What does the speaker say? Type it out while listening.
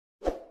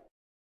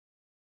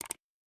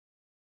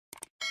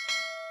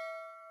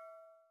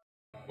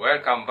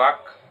Welcome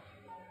back.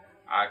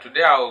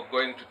 Today I'm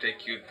going to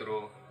take you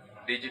through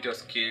digital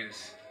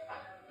skills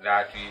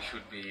that we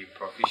should be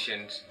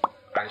proficient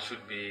and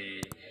should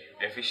be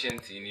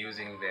efficient in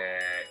using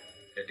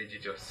the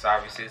digital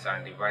services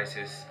and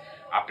devices,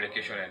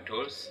 application and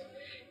tools.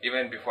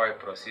 Even before I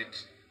proceed,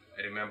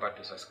 remember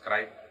to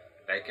subscribe,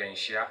 like and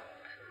share.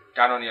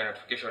 Turn on your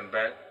notification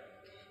bell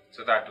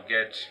so that to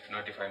get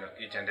notified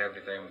each and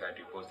every time that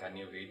you post a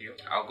new video.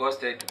 I'll go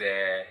straight to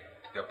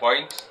the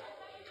point.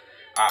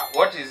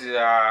 What is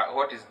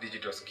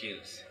digital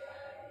skills?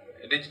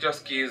 Digital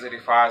skills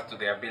refers to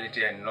the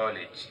ability and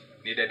knowledge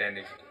needed and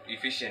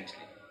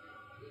efficiently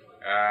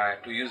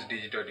to use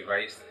digital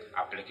device,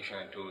 application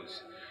and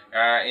tools.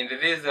 In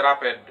this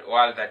rapid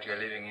world that you are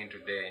living in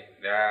today,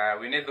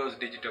 we need those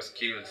digital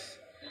skills.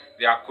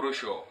 They are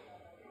crucial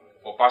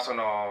for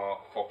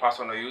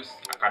personal use,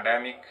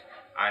 academic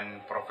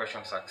and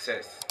professional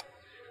success.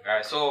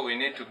 So we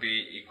need to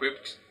be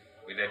equipped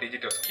with the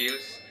digital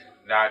skills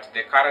that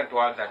the current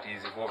world that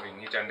is evolving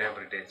each and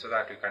every day, so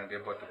that we can be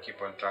able to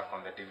keep on track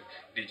on the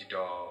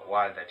digital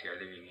world that you are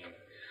living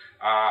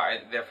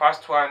in. The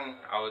first one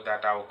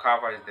that I will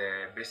cover is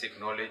the basic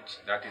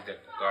knowledge, that is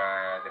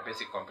the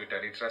basic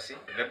computer literacy.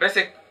 The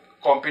basic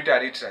computer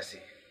literacy.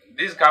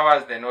 This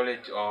covers the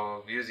knowledge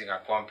of using a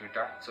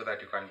computer, so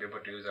that you can be able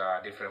to use a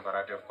different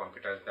variety of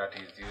computers that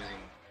is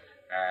using,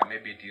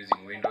 maybe it's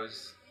using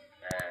Windows,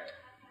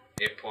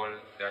 Apple,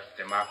 that's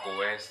the Mac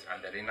OS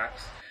and the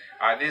Linux.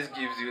 This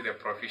gives you the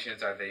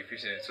proficiency and the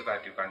efficiency so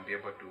that you can be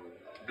able to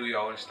do your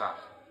own stuff.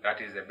 That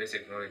is the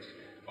basic knowledge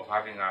of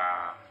having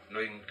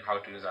knowing how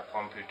to use a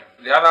computer.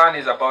 The other one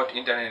is about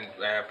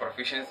internet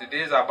proficiency.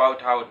 This is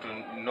about how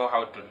to know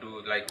how to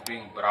do, like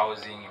doing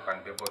browsing. You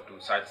can be able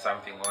to search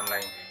something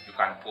online. You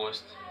can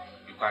post.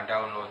 You can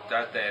download.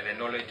 That's the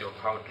knowledge of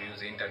how to use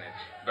the internet.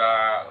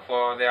 But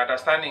for the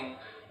understanding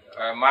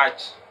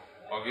much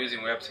of using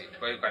website,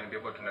 where you can be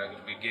able to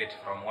navigate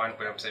from one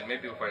website.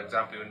 Maybe, for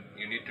example,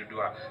 you need to do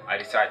a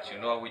research.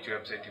 You know which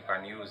website you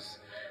can use.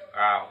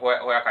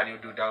 Where can you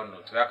do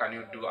downloads? Where can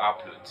you do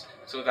uploads?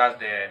 So that's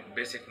the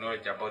basic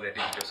knowledge about the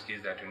digital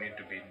skills that you need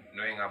to be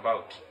knowing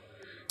about.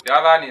 The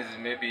other one is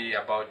maybe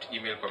about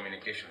email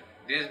communication.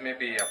 This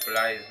maybe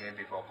applies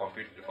maybe for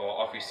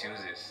office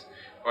uses,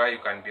 where you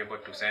can be able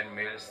to send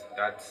mails.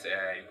 That's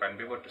you can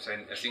be able to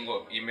send a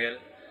single email,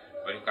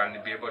 or you can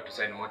be able to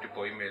send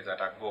multiple emails at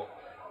a go.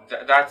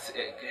 That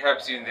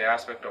helps you in the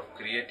aspect of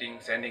creating,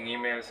 sending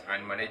emails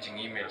and managing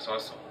emails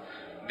also.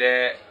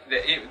 The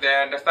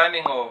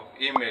understanding of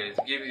emails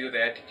gives you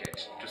the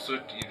etiquette to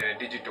suit the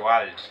digital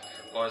world,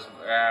 because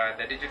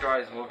the digital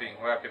world is moving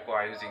where people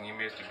are using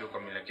emails to do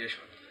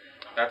communication.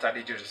 That's a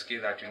digital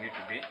skill that you need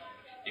to be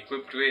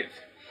equipped with.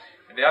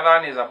 The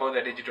other one is about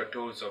the digital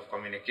tools of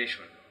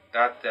communication.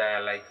 That's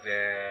like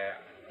the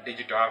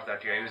digital apps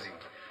that you are using.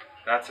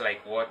 That's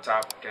like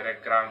WhatsApp,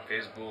 Telegram,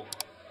 Facebook,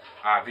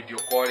 video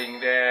calling.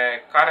 The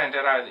current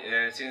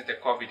era, since the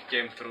COVID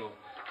came through,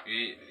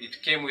 it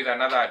came with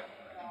another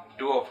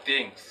do of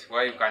things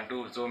where you can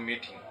do Zoom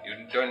meeting. You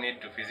don't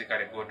need to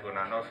physically go to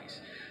an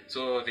office.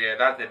 So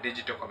that's the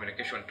digital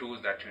communication tools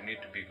that you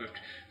need to be equipped.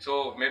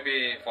 So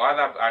maybe for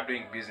others are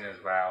doing business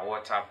via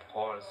WhatsApp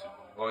calls,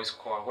 voice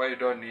call, where you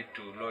don't need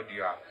to load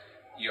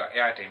your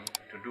airtime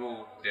to do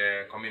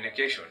the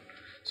communication.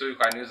 So you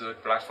can use those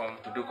platforms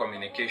to do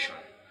communication.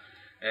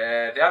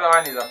 The other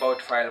one is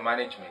about file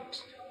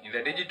management. In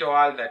the digital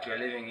world that you are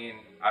living in,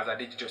 as a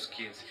digital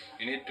skills,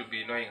 you need to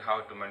be knowing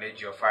how to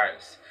manage your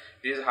files.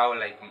 This is how,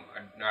 like,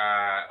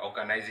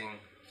 organizing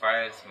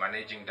files,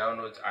 managing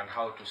downloads, and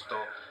how to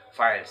store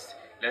files.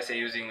 Let's say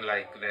using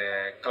like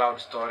the cloud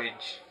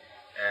storage.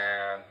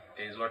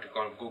 There is what we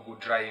call Google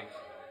Drive.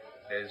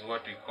 There is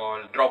what we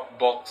call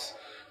Dropbox.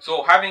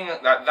 So having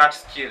that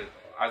skill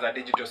as a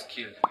digital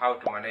skill, how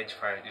to manage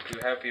files, it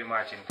will help you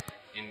much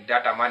in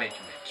data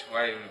management,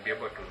 where you will be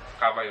able to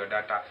cover your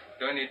data.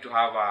 You don't need to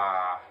have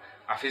a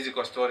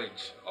physical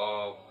storage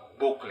or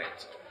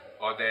booklet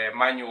or the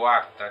manual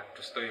work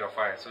to store your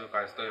file. So you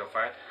can store your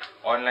file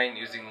online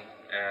using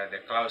the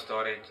cloud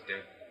storage,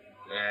 the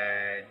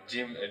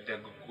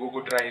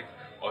Google Drive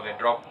or the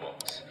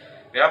Dropbox.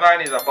 The other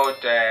one is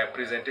about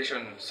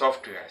presentation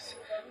softwares.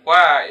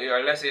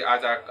 Where, let's say,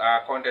 as a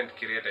content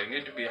creator, you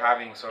need to be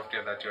having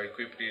software that you're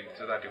equipped with,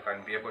 so that you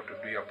can be able to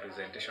do your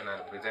presentation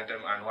and present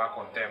them and work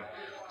on them,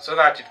 so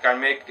that it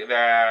can make the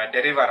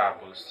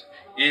deliverables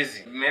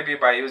easy. Maybe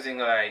by using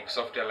like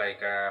software like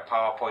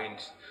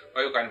PowerPoint,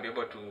 where you can be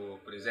able to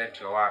present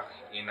your work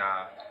in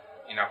a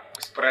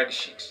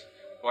spreadsheet,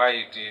 where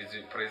it is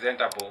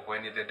presentable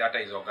when the data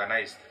is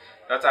organized.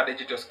 That's a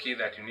digital skill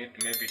that you need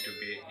maybe to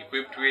be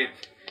equipped with.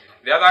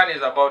 The other one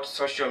is about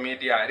social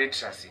media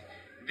literacy.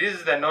 This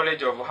is the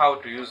knowledge of how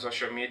to use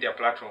social media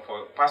platform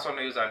for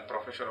personal use and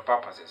professional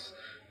purposes.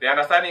 The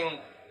understanding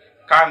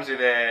comes with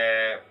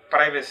the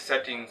privacy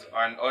settings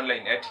and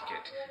online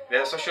etiquette.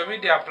 The social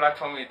media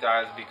platform, it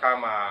has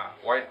become a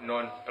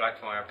wide-known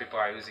platform where people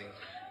are using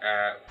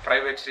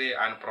privately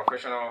and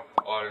professional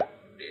or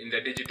in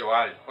the digital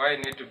world, where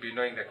you need to be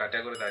knowing the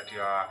category that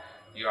you are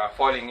you are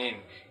falling in.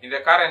 In the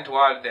current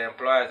world, the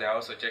employers are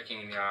also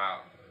checking in your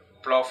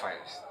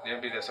profiles,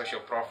 maybe the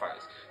social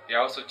profiles. They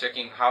are also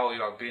checking how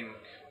you have been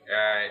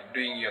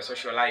doing your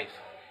social life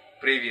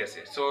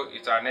previously. So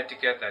it's an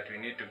etiquette that we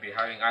need to be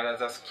having, and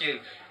as a skill,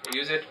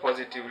 use it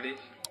positively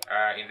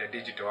in the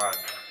digital world,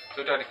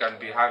 so that it can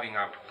be having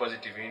a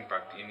positive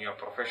impact in your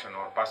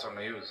professional or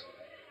personal use.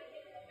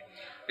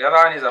 The other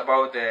one is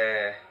about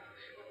the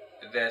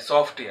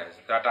softwares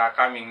that are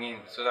coming in,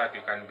 so that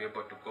you can be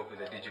able to cope with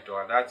the digital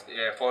world. That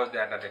falls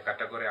under the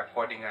category of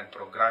coding and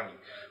programming,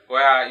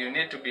 where you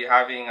need to be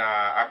having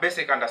a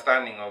basic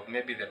understanding of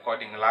maybe the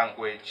coding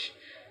language,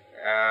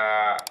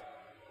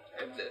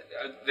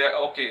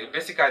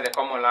 basically the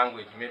common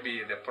language,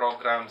 maybe the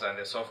programs and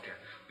the software.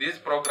 These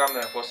programs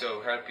and also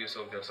will help you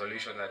solve the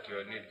solution that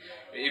you need.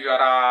 If you are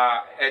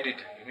an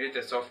editor, you need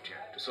the software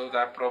to solve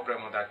that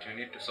problem that you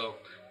need to solve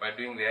by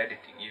doing the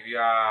editing. If you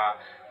are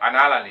an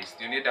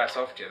analyst, you need a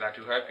software that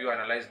will help you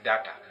analyze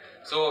data.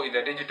 So in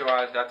the digital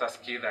world, that's a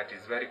skill that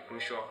is very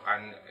crucial,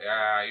 and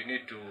you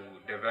need to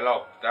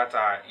develop that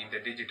in the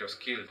digital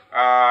skills.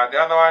 The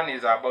other one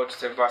is about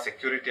cyber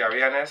security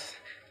awareness.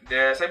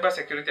 The cyber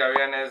security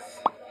awareness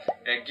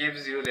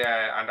gives you the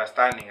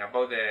understanding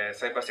about the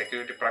cyber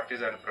security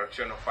practice and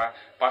protection of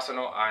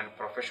personal and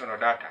professional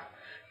data.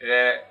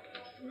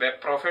 The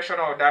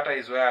professional data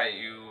is where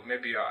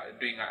maybe you are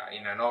doing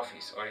in an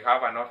office, or you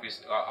have an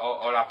office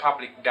or a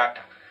public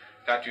data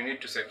that you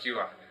need to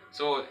secure.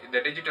 So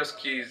the digital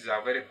skills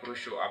are very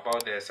crucial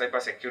about the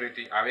cyber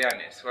security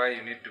awareness, where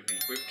you need to be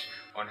equipped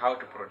on how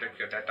to protect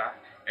your data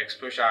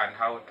exposure and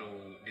how to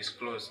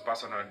disclose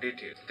personal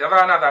details. The other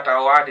one that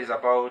I'll add is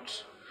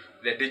about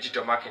the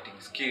digital marketing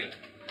skill.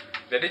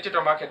 The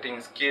digital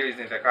marketing skill is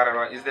in the current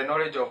one is the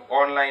knowledge of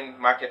online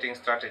marketing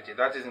strategy.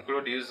 That is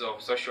include use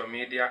of social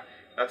media.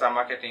 That's a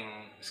marketing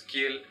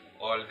skill,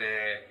 or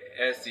the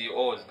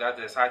SEOs, that's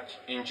the search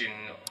engine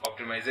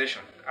optimization.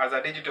 As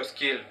a digital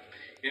skill,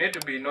 you need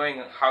to be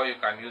knowing how you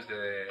can use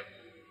the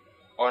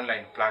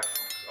online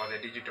platforms or the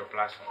digital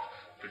platforms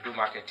to do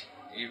marketing.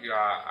 If you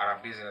are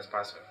a business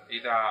person,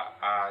 either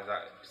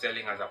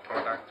selling as a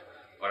product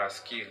or a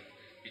skill,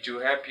 it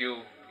will help you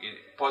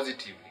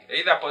positively,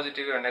 either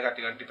positively or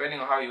negatively, depending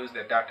on how you use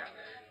the data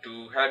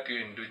to help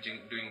you in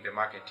doing the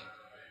marketing.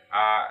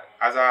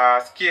 As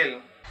a skill,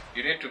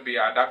 you need to be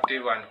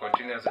adaptive and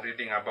continuous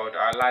reading about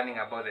learning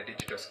about the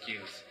digital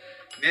skills.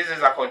 This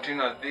is a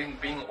continuous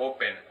being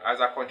open as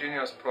a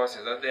continuous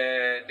process. As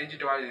the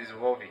digital world is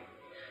evolving,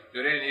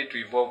 you really need to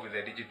evolve with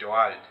the digital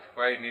world,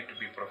 where you need to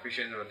be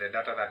proficient with the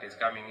data that is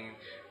coming in,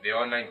 the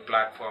online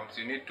platforms.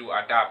 You need to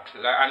adapt.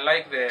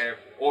 Unlike the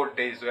old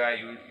days where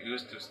you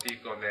used to stick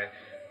on the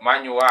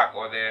manual work,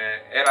 or the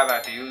era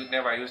that you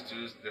never used to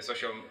use the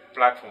social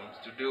platforms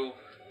to do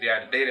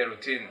their daily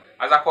routine.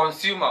 As a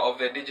consumer of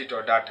the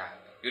digital data,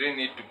 you really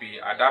need to be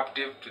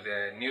adaptive to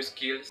the new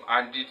skills,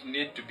 and it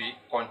need to be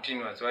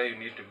continuous, where you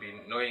need to be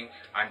knowing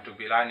and to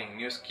be learning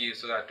new skills,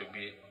 so that to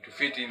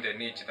fit in the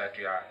niche that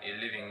you are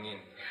living in.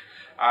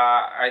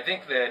 I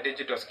think the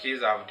digital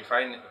skills I've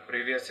defined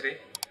previously,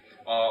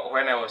 or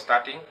when I was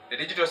starting. The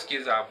digital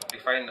skills I've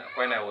defined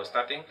when I was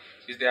starting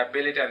is the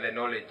ability and the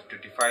knowledge to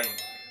define,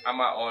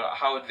 or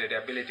how the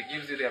ability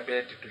gives you the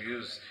ability to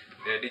use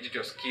the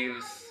digital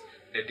skills,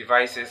 the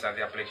devices and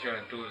the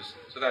application tools,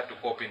 so that to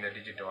cope in the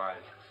digital world.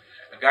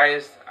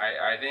 Guys,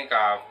 I think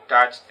I've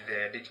touched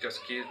the digital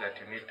skills that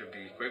you need to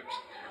be equipped.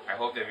 I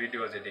hope the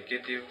video was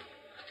educative.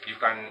 You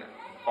can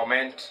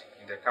comment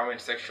in the comment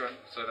section,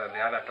 so that the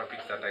other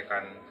topics that I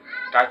can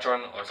touch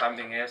on, or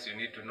something else you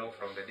need to know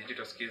from the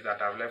digital skills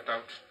that I've left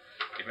out.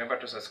 Remember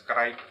to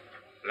subscribe,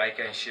 like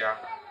and share.